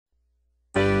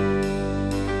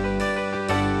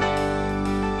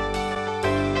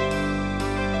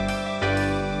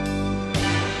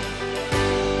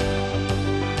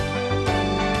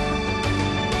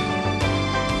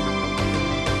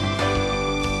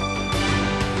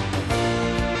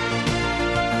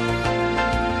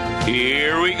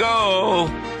Here we go.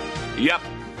 Yep,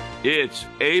 it's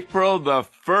April the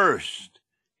 1st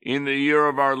in the year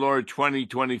of our Lord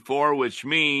 2024, which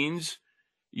means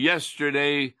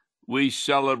yesterday we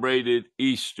celebrated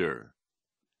Easter.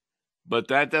 But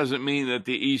that doesn't mean that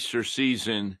the Easter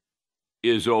season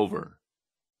is over.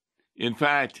 In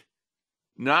fact,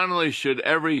 not only should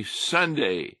every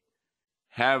Sunday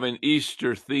have an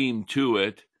Easter theme to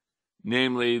it,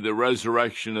 namely the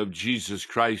resurrection of Jesus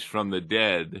Christ from the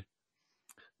dead,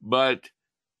 but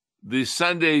the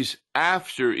Sundays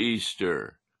after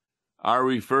Easter are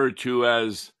referred to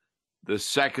as the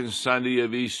second Sunday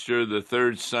of Easter, the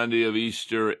third Sunday of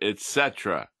Easter,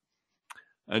 etc.,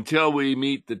 until we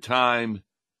meet the time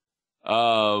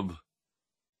of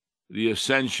the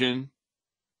Ascension,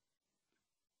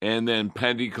 and then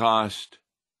Pentecost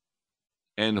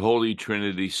and Holy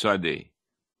Trinity Sunday,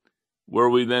 where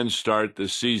we then start the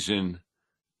season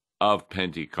of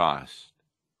Pentecost.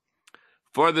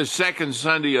 For the second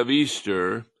Sunday of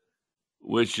Easter,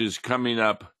 which is coming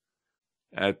up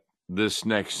at this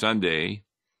next Sunday,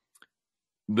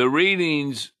 the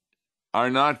readings are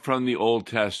not from the Old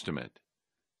Testament.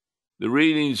 The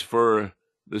readings for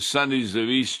the Sundays of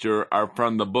Easter are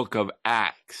from the book of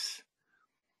Acts.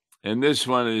 And this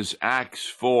one is Acts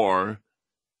 4,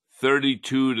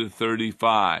 32 to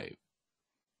 35.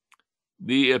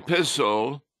 The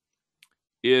epistle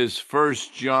is 1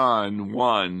 John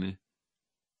 1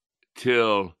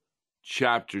 till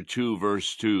chapter 2,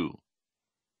 verse 2.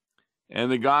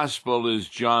 And the gospel is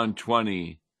John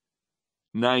 20,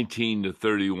 19 to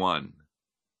 31.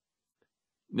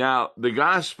 Now, the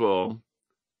gospel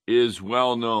is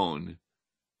well known,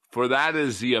 for that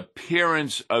is the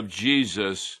appearance of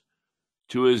Jesus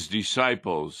to his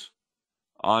disciples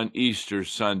on Easter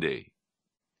Sunday.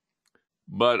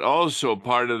 But also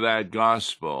part of that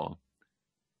gospel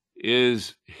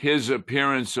is his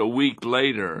appearance a week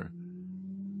later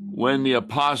when the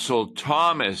apostle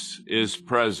Thomas is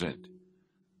present.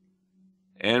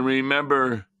 And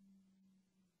remember,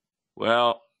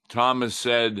 well, Thomas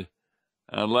said,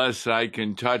 unless I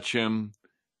can touch him,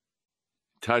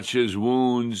 touch his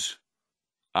wounds,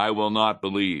 I will not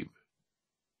believe.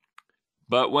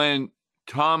 But when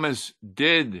Thomas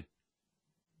did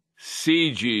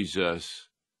see Jesus,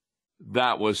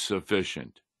 that was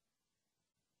sufficient.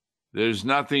 There's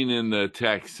nothing in the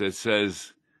text that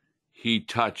says he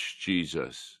touched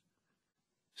Jesus.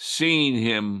 Seeing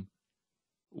him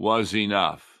was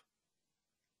enough,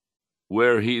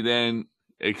 where he then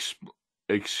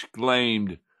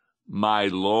exclaimed, "My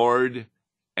Lord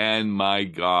and my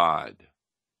God."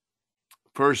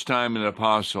 First time an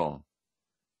apostle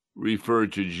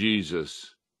referred to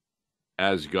Jesus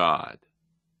as God.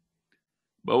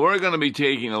 But we're going to be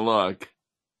taking a look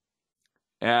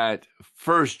at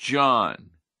 1 John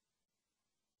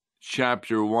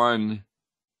chapter 1,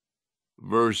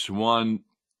 verse 1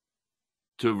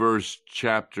 to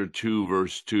chapter 2,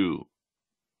 verse 2.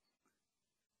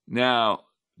 Now,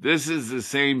 this is the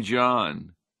same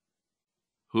John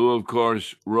who, of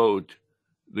course, wrote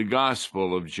the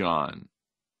Gospel of John.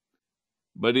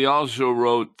 But he also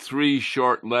wrote 3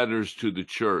 short letters to the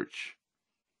church,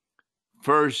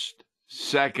 1st,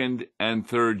 2nd, and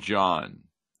 3rd John.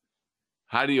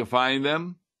 How do you find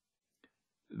them?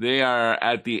 They are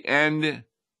at the end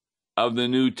of the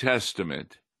New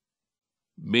Testament,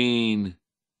 being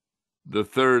the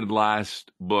third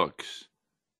last books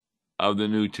of the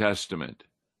New Testament,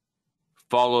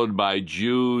 followed by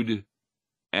Jude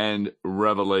and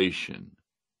Revelation.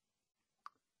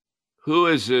 Who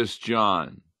is this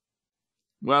John?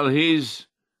 Well, he's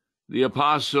the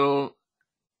apostle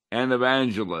and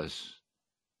evangelist,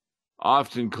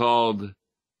 often called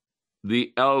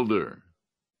the elder.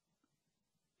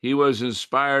 He was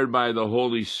inspired by the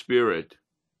Holy Spirit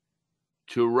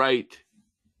to write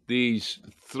these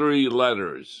 3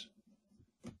 letters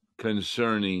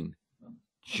concerning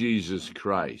Jesus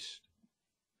Christ.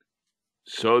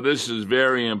 So this is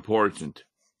very important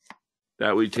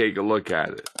that we take a look at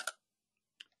it.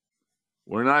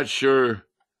 We're not sure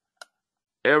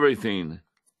everything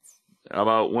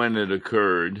about when it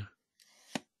occurred,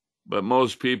 but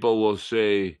most people will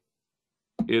say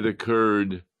it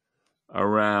occurred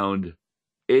around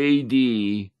AD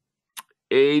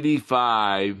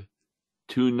 85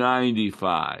 to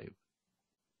 95.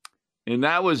 And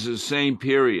that was the same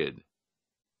period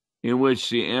in which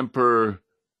the Emperor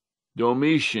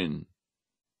Domitian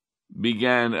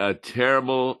began a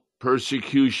terrible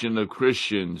persecution of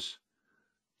Christians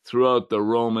throughout the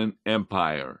Roman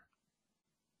Empire.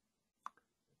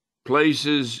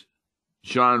 Places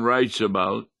John writes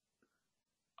about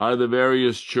are the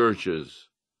various churches,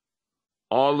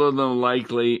 all of them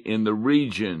likely in the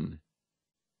region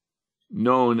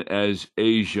known as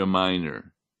Asia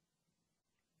Minor.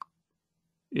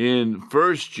 In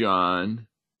 1 John,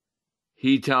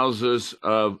 he tells us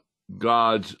of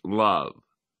God's love.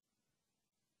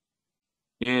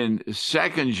 In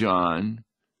 2 John,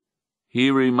 he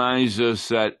reminds us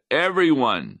that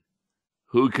everyone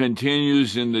who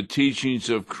continues in the teachings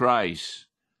of Christ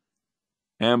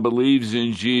and believes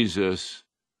in Jesus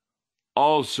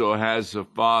also has the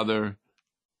Father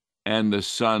and the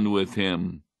Son with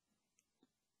him.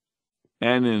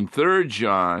 And in 3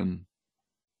 John,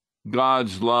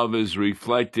 God's love is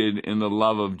reflected in the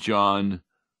love of John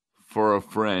for a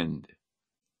friend,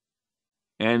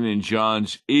 and in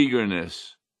John's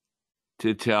eagerness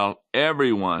to tell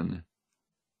everyone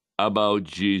about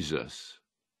Jesus.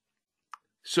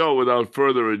 So, without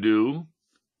further ado,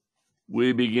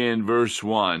 we begin verse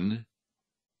 1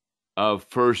 of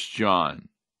 1 John.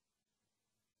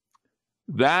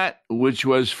 That which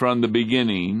was from the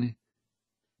beginning,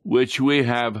 which we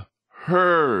have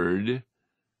heard,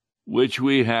 which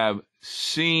we have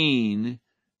seen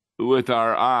with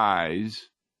our eyes,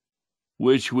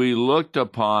 which we looked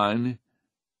upon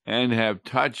and have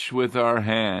touched with our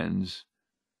hands,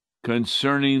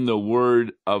 concerning the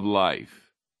word of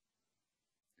life.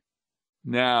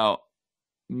 Now,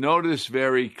 notice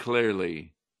very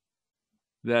clearly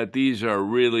that these are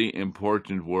really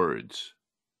important words.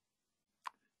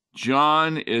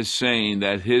 John is saying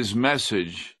that his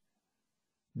message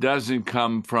doesn't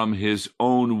come from his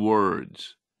own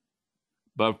words,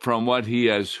 but from what he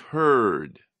has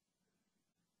heard,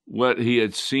 what he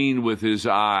had seen with his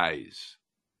eyes.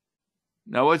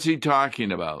 Now, what's he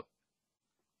talking about?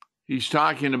 He's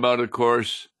talking about, of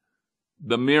course,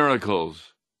 the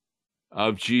miracles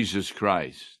of Jesus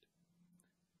Christ.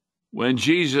 When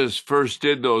Jesus first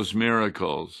did those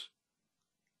miracles,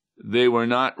 they were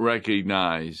not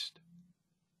recognized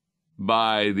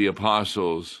by the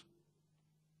apostles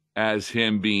as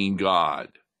him being God.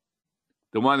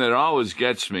 The one that always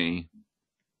gets me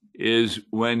is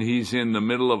when he's in the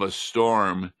middle of a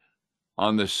storm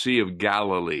on the Sea of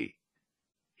Galilee.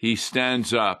 He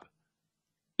stands up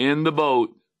in the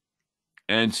boat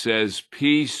and says,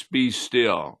 "Peace, be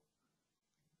still,"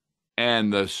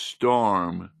 and the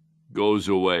storm goes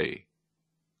away.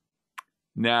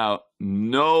 Now,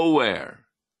 nowhere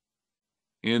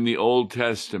in the Old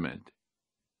Testament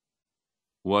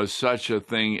was such a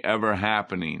thing ever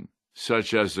happening,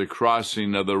 such as the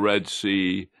crossing of the Red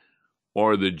Sea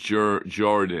or the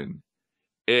Jordan,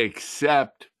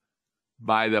 except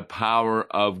by the power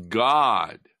of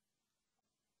God.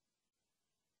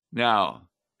 Now,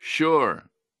 sure,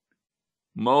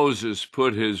 Moses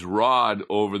put his rod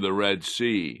over the Red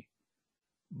Sea,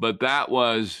 but that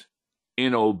was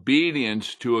in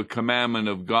obedience to a commandment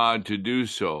of God to do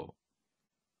so.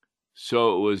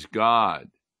 So it was God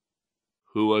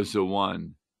who was the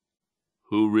one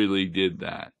who really did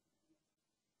that.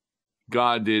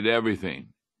 God did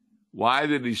everything. Why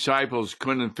the disciples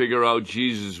couldn't figure out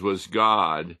Jesus was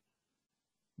God,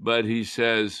 but they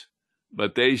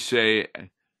say,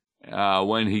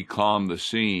 when he calmed the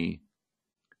sea,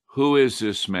 "Who is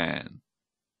this man?"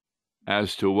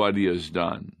 as to what he has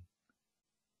done.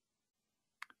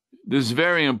 This is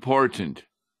very important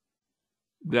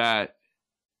that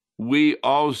we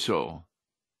also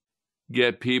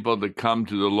get people to come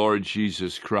to the Lord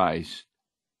Jesus Christ,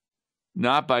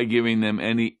 not by giving them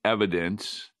any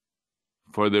evidence,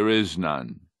 for there is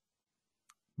none,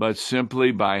 but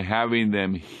simply by having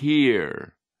them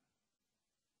hear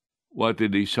what the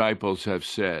disciples have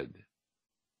said,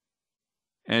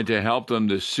 and to help them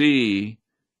to see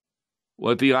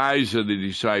what the eyes of the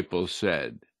disciples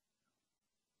said.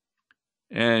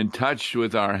 And touched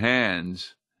with our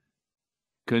hands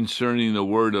concerning the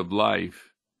word of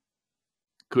life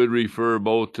could refer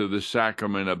both to the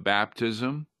sacrament of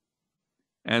baptism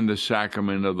and the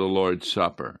sacrament of the Lord's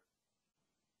Supper.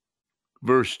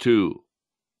 Verse 2,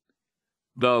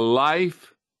 "The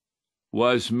life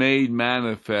was made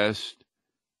manifest,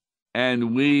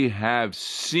 and we have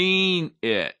seen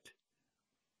it,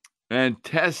 and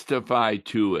testify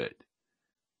to it,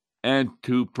 and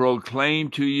to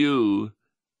proclaim to you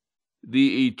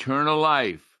the eternal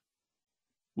life,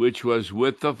 which was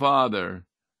with the Father,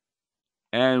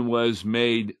 and was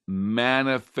made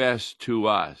manifest to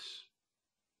us."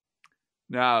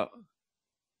 Now,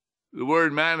 the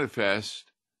word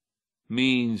manifest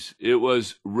means it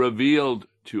was revealed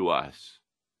to us.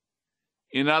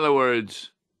 In other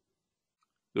words,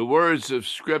 the words of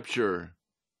Scripture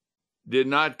did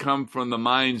not come from the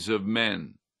minds of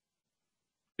men.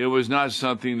 It was not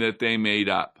something that they made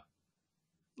up.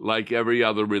 like every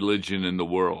other religion in the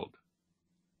world.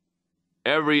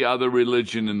 Every other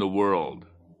religion in the world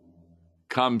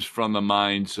comes from the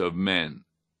minds of men,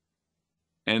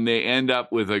 and they end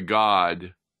up with a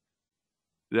God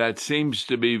that seems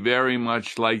to be very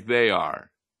much like they are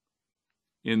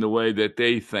in the way that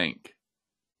they think.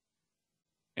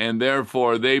 And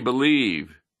therefore they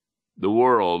believe, the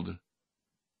world,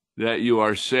 that you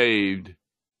are saved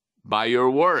by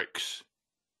your works.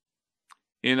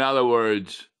 In other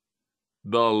words,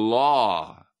 the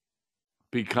law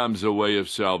becomes a way of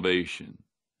salvation.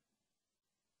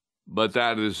 But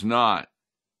that is not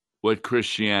what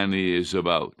Christianity is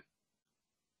about.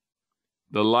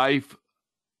 The life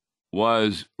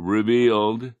was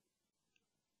revealed,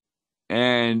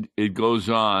 and it goes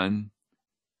on,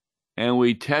 and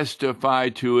we testify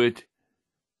to it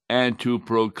and to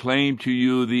proclaim to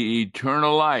you the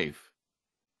eternal life,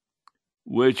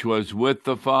 which was with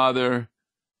the Father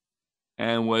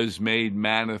and was made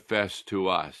manifest to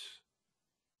us.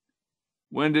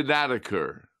 When did that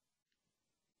occur?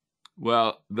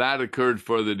 Well, that occurred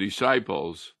for the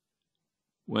disciples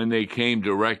when they came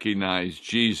to recognize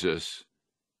Jesus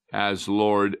as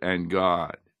Lord and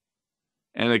God.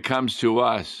 And it comes to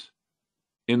us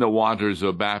in the waters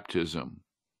of baptism,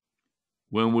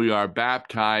 when we are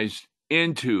baptized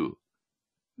into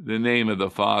the name of the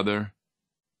Father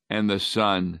and the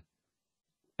Son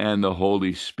and the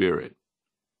Holy Spirit.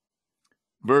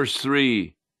 Verse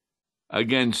 3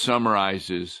 again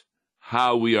summarizes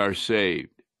how we are saved.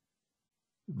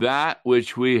 That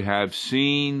which we have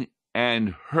seen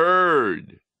and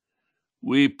heard,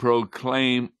 we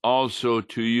proclaim also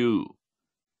to you.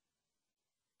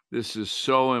 This is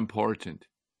so important,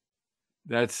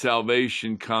 that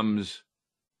salvation comes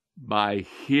by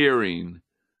hearing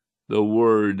the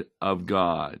Word of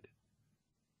God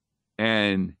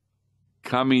and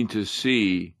coming to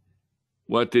see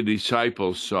what the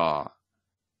disciples saw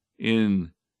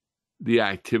in the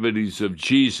activities of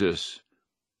Jesus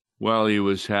while he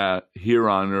was here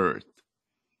on earth.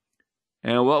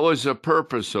 And what was the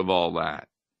purpose of all that?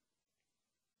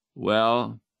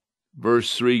 Well,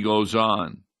 verse 3 goes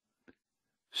on,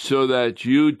 so that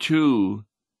you too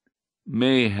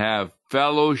may have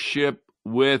fellowship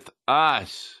with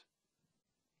us.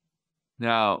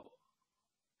 Now,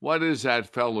 what is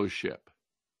that fellowship?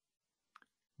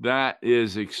 That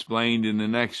is explained in the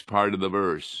next part of the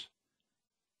verse.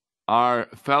 Our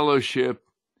fellowship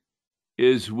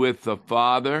is with the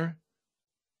Father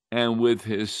and with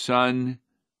his Son,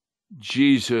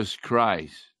 Jesus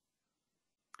Christ.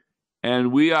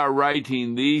 And we are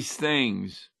writing these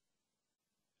things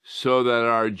so that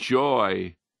our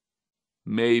joy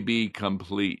may be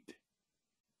complete.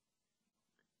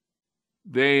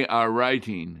 They are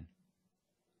writing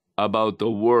about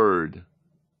the Word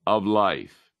of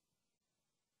life.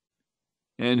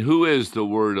 And who is the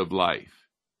Word of life?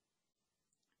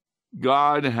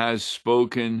 God has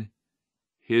spoken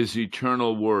his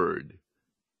eternal Word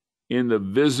in the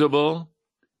visible,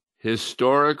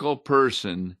 historical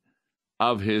person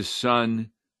of his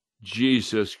Son,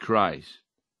 Jesus Christ.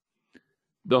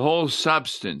 The whole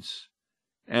substance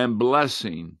and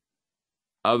blessing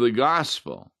of the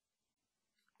gospel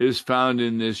is found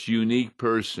in this unique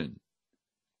person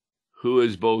who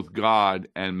is both God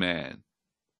and man.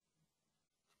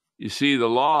 You see, the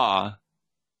law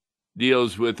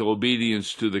deals with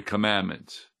obedience to the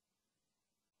commandments.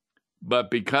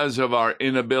 But because of our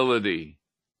inability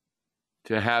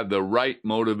to have the right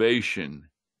motivation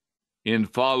in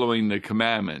following the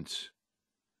commandments,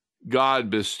 God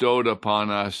bestowed upon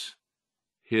us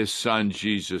his Son,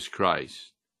 Jesus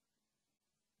Christ.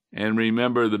 And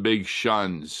remember the big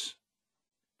shuns,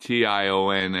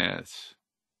 T-I-O-N-S,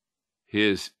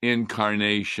 his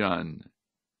incarnation,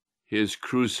 his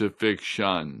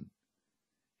crucifixion,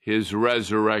 his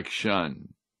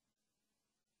resurrection,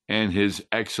 and his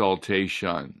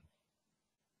exaltation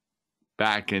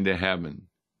back into heaven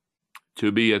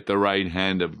to be at the right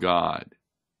hand of God.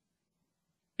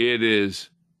 It is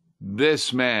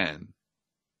this man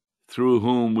through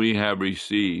whom we have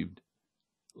received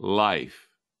life.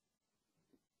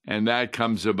 And that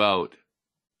comes about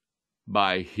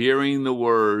by hearing the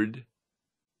Word,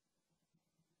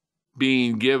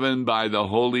 being given by the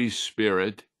Holy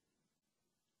Spirit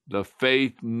the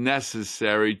faith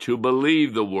necessary to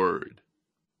believe the Word.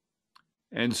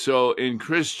 And so in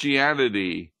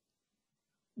Christianity,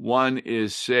 one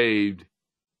is saved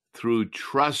through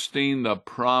trusting the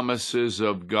promises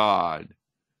of God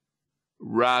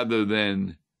rather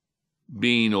than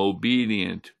being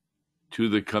obedient to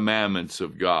the commandments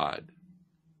of God.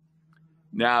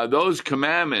 Now, those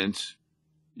commandments,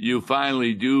 you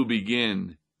finally do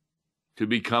begin to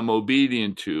become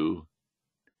obedient to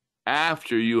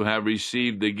after you have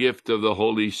received the gift of the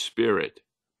Holy Spirit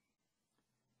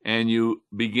and you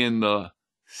begin the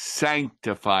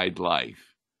sanctified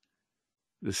life.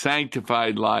 The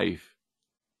sanctified life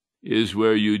is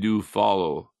where you do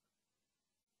follow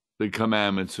the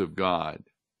commandments of God.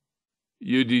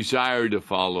 You desire to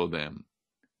follow them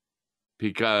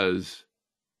because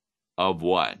of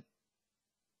what?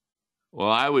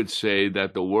 Well, I would say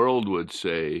that the world would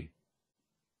say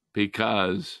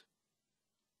because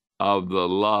of the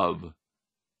love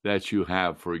that you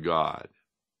have for God.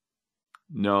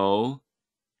 No,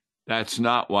 that's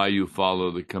not why you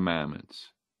follow the commandments.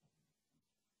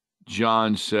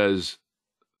 John says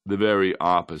the very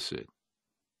opposite.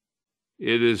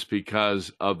 It is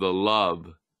because of the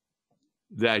love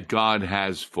that God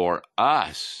has for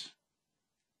us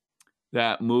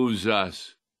that moves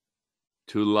us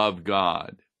to love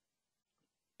God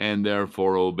and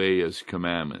therefore obey his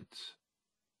commandments.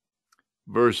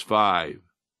 Verse 5,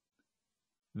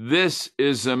 this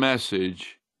is the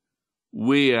message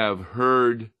we have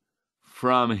heard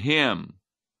from him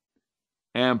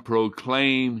and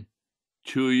proclaim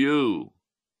to you.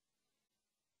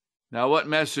 Now, what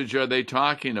message are they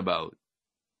talking about?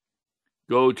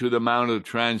 Go to the Mount of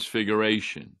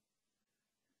Transfiguration.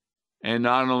 And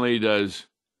not only does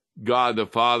God the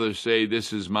Father say,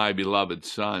 this is my beloved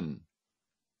Son,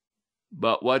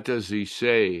 but what does he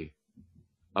say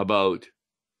about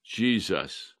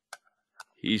Jesus?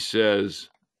 He says,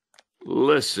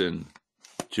 listen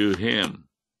to him.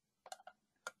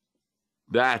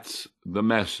 That's the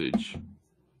message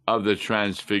of the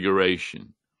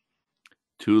Transfiguration,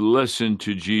 to listen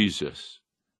to Jesus,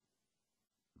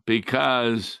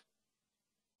 because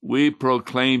we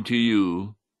proclaim to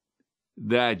you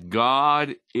that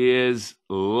God is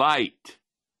light,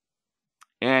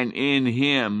 and in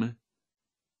him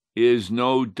is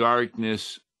no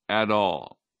darkness at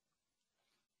all.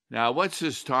 Now, what's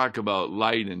this talk about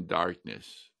light and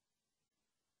darkness?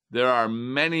 There are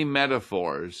many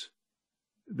metaphors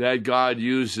that God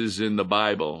uses in the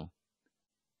Bible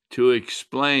to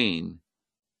explain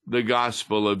the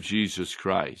gospel of Jesus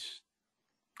Christ.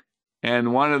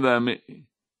 And one of them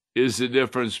is the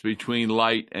difference between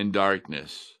light and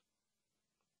darkness.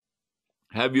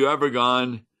 Have you ever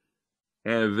gone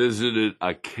and visited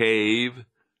a cave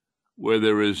where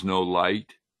there is no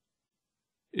light?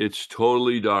 It's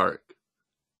totally dark.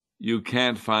 You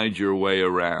can't find your way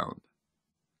around.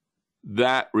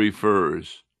 That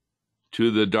refers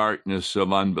to the darkness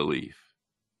of unbelief.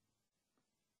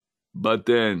 But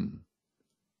then,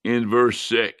 in verse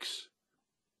 6,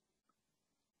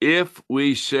 if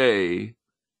we say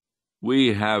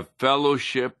we have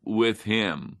fellowship with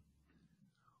him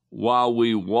while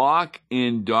we walk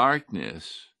in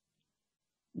darkness,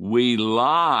 we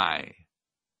lie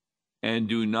and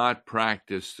do not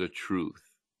practice the truth.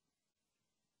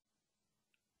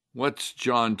 What's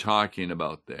John talking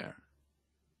about there?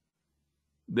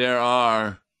 There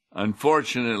are,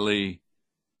 unfortunately,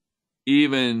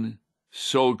 even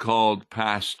so-called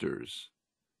pastors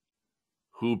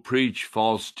who preach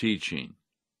false teaching,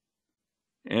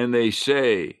 and they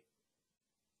say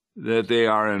that they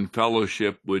are in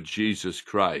fellowship with Jesus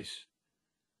Christ,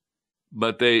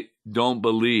 but they don't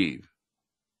believe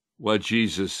what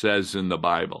Jesus says in the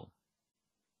Bible.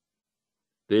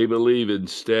 They believe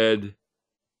instead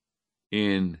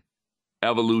in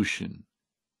evolution.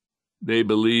 They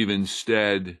believe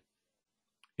instead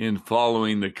in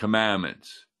following the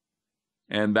commandments,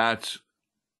 and that's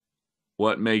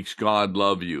what makes God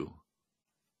love you.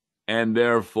 And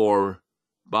therefore,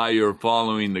 by your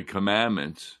following the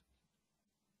commandments,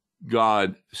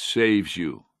 God saves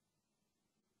you.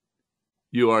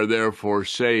 You are therefore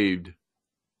saved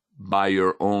by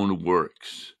your own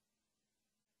works.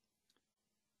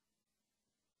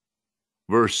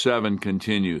 Verse 7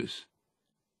 continues,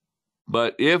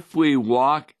 but if we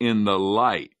walk in the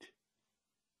light,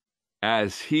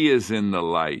 as he is in the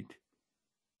light,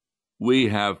 we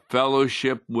have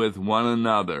fellowship with one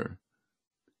another,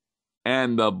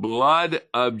 and the blood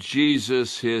of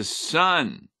Jesus, his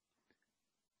Son,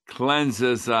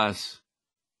 cleanses us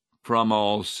from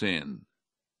all sin.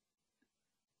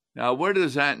 Now, where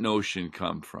does that notion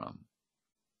come from?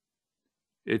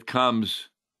 It comes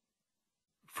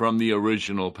from the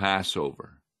original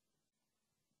Passover.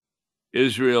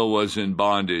 Israel was in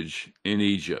bondage in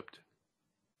Egypt.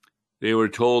 They were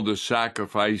told to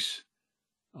sacrifice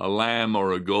a lamb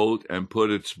or a goat and put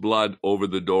its blood over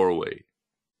the doorway.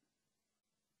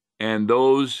 And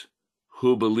those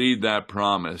who believed that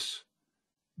promise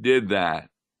did that,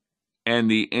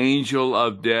 and the angel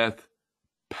of death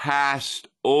passed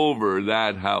over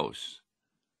that house.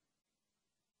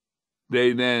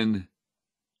 They then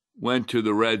went to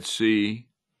the Red Sea.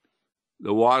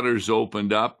 The waters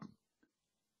opened up.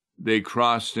 They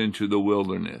crossed into the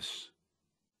wilderness.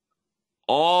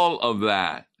 All of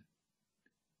that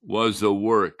was the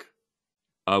work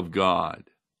of God.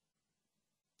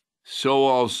 So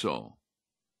also,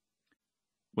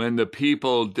 when the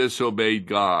people disobeyed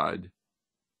God,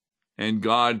 and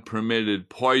God permitted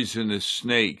poisonous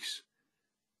snakes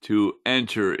to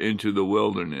enter into the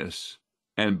wilderness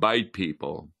and bite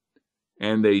people,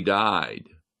 and they died,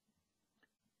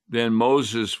 then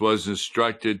Moses was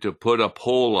instructed to put a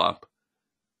pole up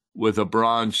with a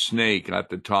bronze snake at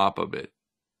the top of it.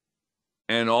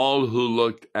 And all who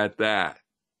looked at that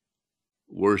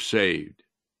were saved.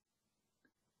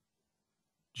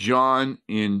 John,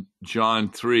 in John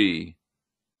 3,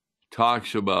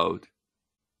 talks about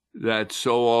that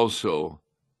so also,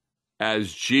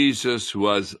 as Jesus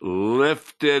was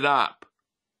lifted up,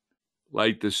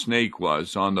 like the snake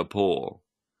was on the pole,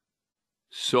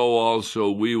 so also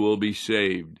we will be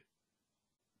saved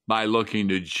by looking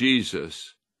to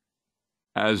Jesus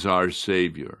as our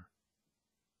Savior.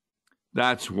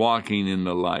 That's walking in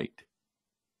the light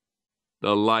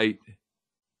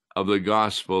of the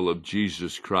gospel of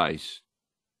Jesus Christ,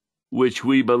 which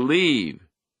we believe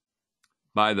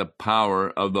by the power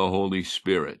of the Holy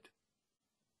Spirit.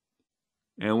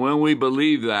 And when we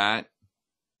believe that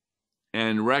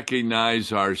and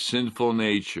recognize our sinful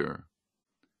nature,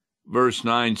 verse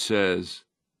 9 says,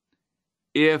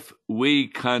 if we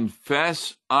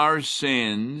confess our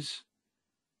sins,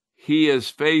 he is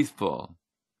faithful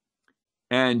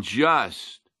and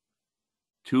just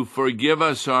to forgive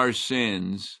us our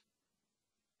sins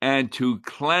and to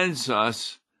cleanse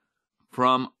us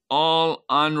from all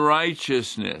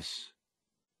unrighteousness.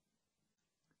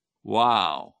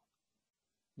 Wow,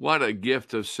 what a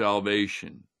gift of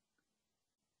salvation,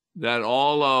 that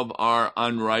all of our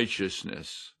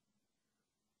unrighteousness,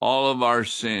 all of our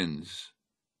sins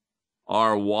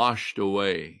are washed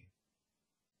away.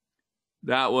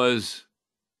 That was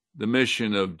the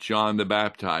mission of John the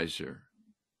Baptizer,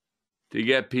 to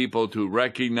get people to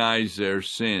recognize their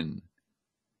sin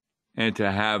and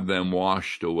to have them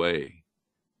washed away.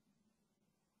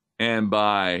 And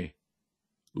by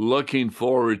looking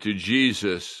forward to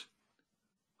Jesus,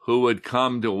 who would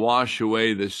come to wash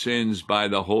away the sins by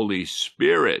the Holy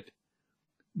Spirit,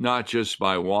 not just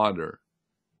by water,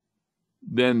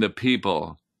 then the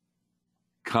people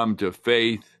come to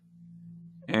faith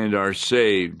and are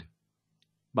saved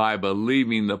by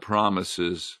believing the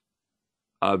promises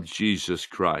of Jesus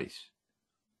Christ.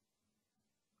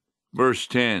 Verse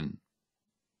 10,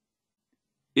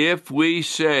 if we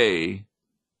say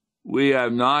we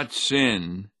have not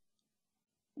sinned,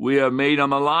 we have made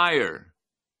him a liar,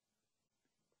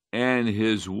 and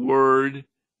his word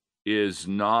is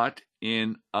not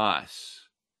in us.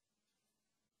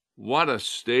 What a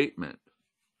statement.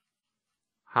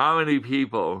 How many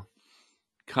people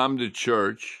come to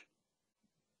church,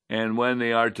 and when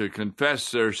they are to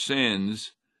confess their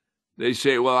sins, they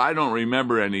say, well, I don't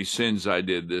remember any sins I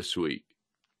did this week.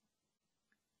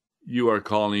 You are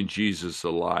calling Jesus a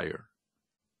liar,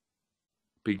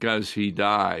 because he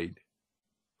died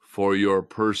for your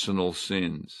personal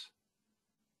sins.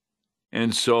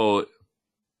 And so,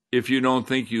 if you don't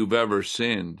think you've ever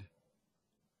sinned,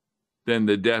 then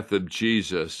the death of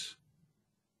Jesus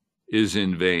is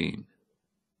in vain.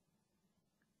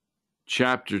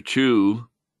 Chapter 2,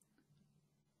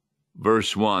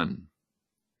 verse 1.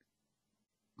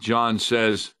 John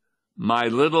says, my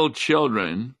little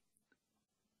children,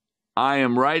 I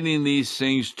am writing these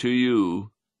things to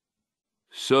you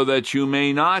so that you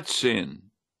may not sin.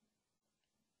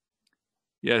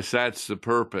 Yes, that's the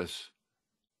purpose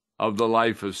of the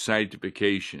life of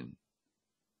sanctification,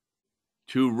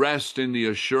 to rest in the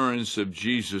assurance of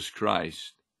Jesus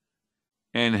Christ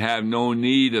and have no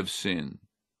need of sin.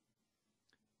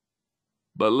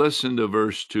 But listen to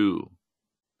verse 2.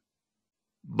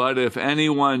 But if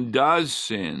anyone does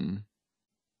sin,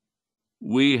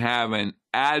 we have an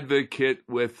advocate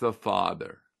with the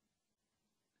Father.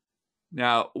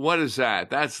 Now, what is that?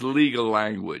 That's legal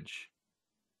language.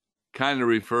 Kind of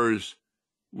refers,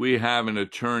 we have an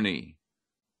attorney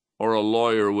or a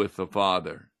lawyer with the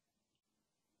Father.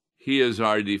 He is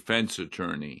our defense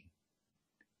attorney.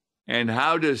 And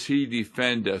how does he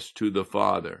defend us to the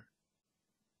Father?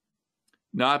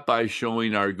 Not by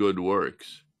showing our good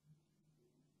works,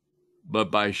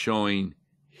 but by showing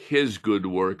his good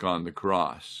work on the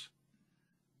cross,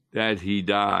 that he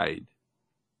died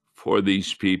for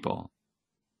these people.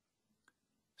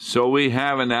 So we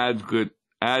have an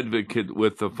advocate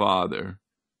with the Father,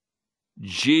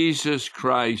 Jesus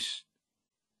Christ,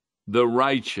 the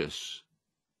righteous,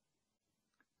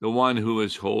 the one who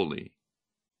is holy.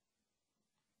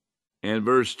 And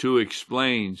verse 2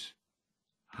 explains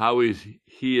how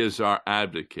he is our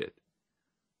advocate.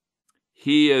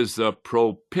 He is the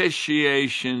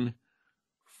propitiation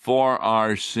for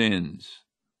our sins.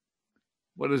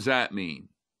 What does that mean?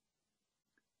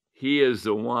 He is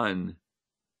the one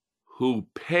who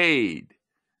paid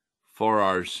for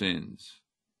our sins.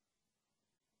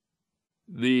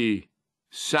 The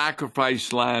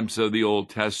sacrifice lambs of the Old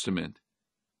Testament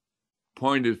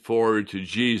pointed forward to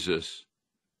Jesus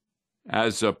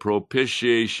as a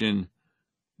propitiation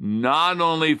not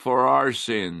only for our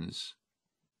sins,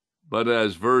 but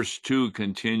as verse 2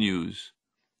 continues,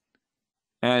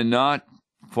 and not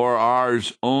for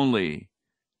ours only,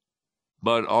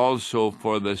 but also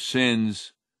for the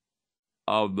sins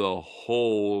of the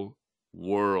whole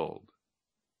world.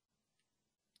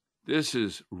 This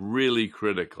is really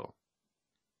critical.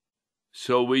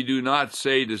 So we do not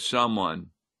say to someone,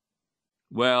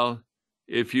 well,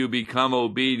 if you become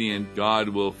obedient, God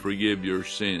will forgive your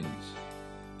sins.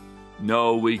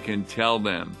 No, we can tell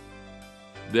them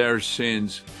their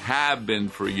sins have been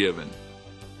forgiven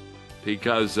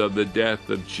because of the death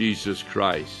of Jesus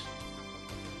Christ.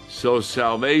 So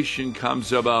salvation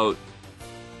comes about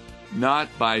not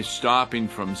by stopping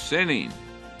from sinning,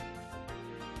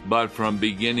 but from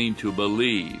beginning to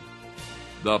believe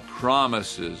the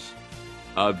promises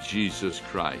of Jesus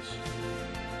Christ.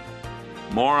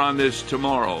 More on this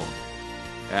tomorrow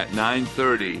at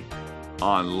 9:30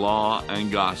 on Law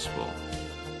and Gospel.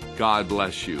 God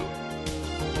bless you.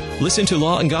 Listen to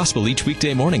Law and Gospel each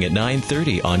weekday morning at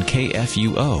 9:30 on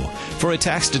KFUO. For a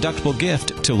tax-deductible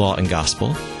gift to Law and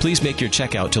Gospel, please make your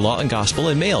check out to Law and Gospel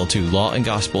and mail to Law and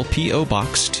Gospel, P.O.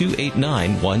 Box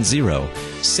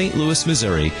 28910, St. Louis,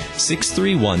 Missouri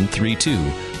 63132,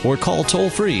 or call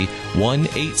toll-free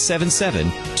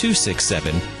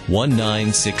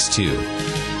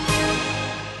 1-877-267-1962.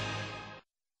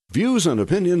 Views and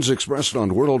opinions expressed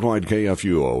on Worldwide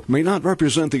KFUO may not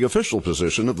represent the official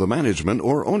position of the management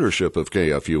or ownership of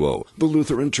KFUO, the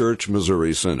Lutheran Church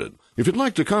Missouri Synod. If you'd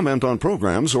like to comment on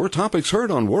programs or topics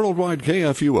heard on Worldwide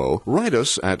KFUO, write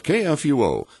us at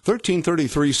KFUO,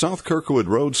 1333 South Kirkwood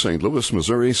Road, St. Louis,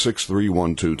 Missouri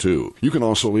 63122. You can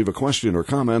also leave a question or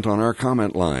comment on our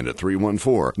comment line at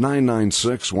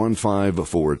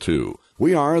 314-996-1542.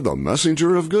 We are the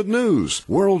messenger of good news,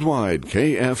 Worldwide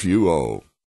KFUO.